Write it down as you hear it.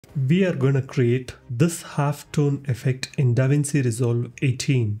We are going to create this halftone effect in DaVinci Resolve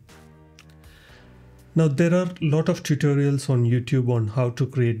 18. Now there are a lot of tutorials on YouTube on how to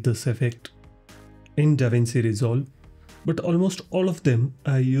create this effect in DaVinci Resolve, but almost all of them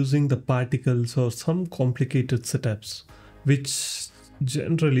are using the particles or some complicated setups, which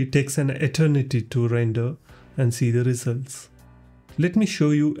generally takes an eternity to render and see the results. Let me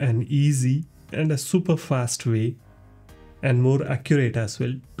show you an easy and a super fast way, and more accurate as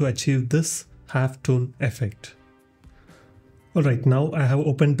well, to achieve this halftone effect. Alright, now I have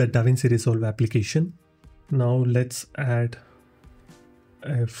opened the DaVinci Resolve application. Now let's add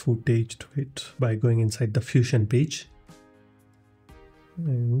a footage to it by going inside the Fusion page.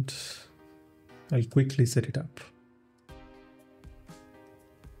 And I'll quickly set it up.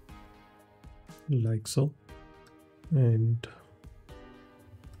 Like so. And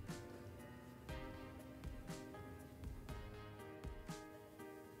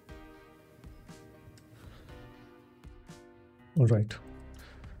alright,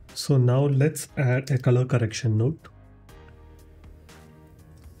 so now let's add a color correction node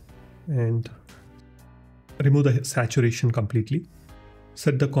and remove the saturation completely.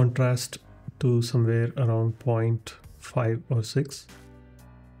 Set the contrast to somewhere around 0.5 or 6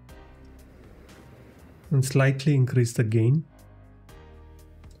 and slightly increase the gain.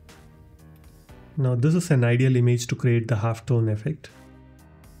 Now this is an ideal image to create the halftone effect.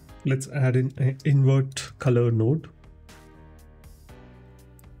 Let's add in an invert color node.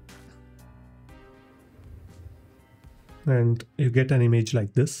 And you get an image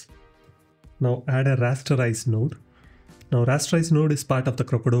like this. Now add a rasterize node. Now rasterize node is part of the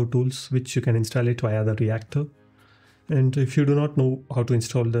Krokodove Tools, which you can install it via the reactor. And if you do not know how to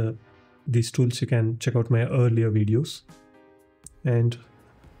install these tools, you can check out my earlier videos. And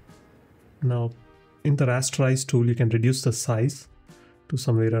now in the rasterize tool, you can reduce the size to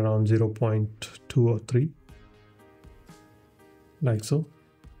somewhere around 0.2 or 3, like so.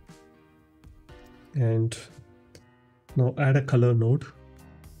 And now add a color node.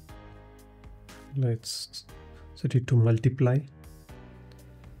 Let's set it to multiply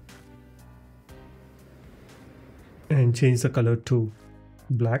and change the color to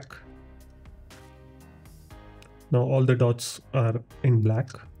black. Now all the dots are in black.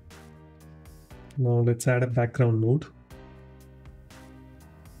 Now let's add a background node.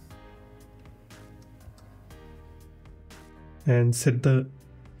 And set the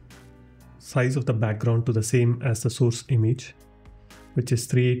size of the background to the same as the source image, which is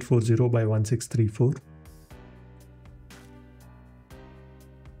 3840 by 1634.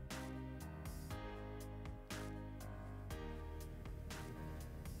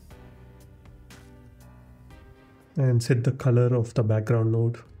 And set the color of the background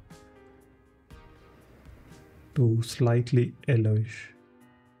node to slightly yellowish.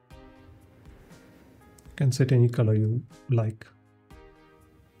 You can set any color you like.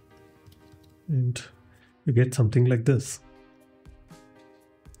 And you get something like this.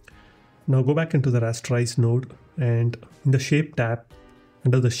 Now go back into the rasterize node, and in the shape tab,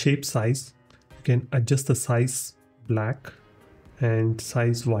 under the shape size, you can adjust the size black and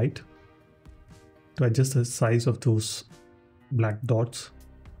size white to adjust the size of those black dots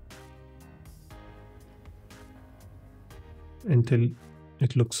until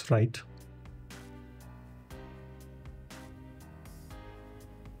it looks right.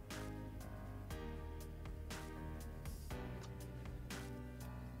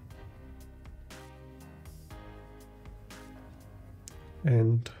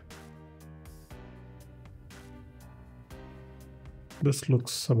 And this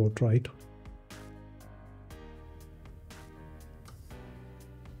looks about right.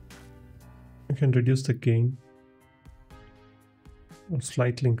 You can reduce the gain or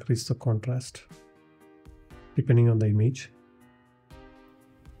slightly increase the contrast depending on the image.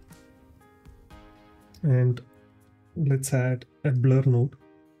 And let's add a blur node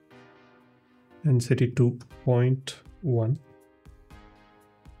and set it to 0.1.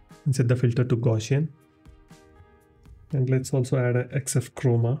 And set the filter to Gaussian. And let's also add a XF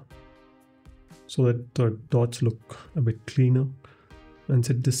chroma so that the dots look a bit cleaner, and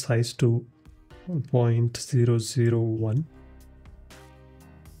set this size to 0.001.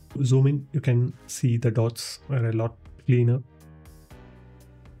 Zoom in, you can see the dots are a lot cleaner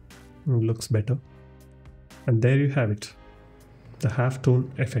and looks better. And there you have it, the halftone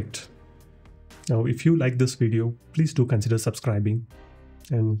effect. Now if you like this video, please do consider subscribing.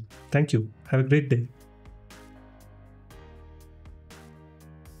 And thank you. Have a great day.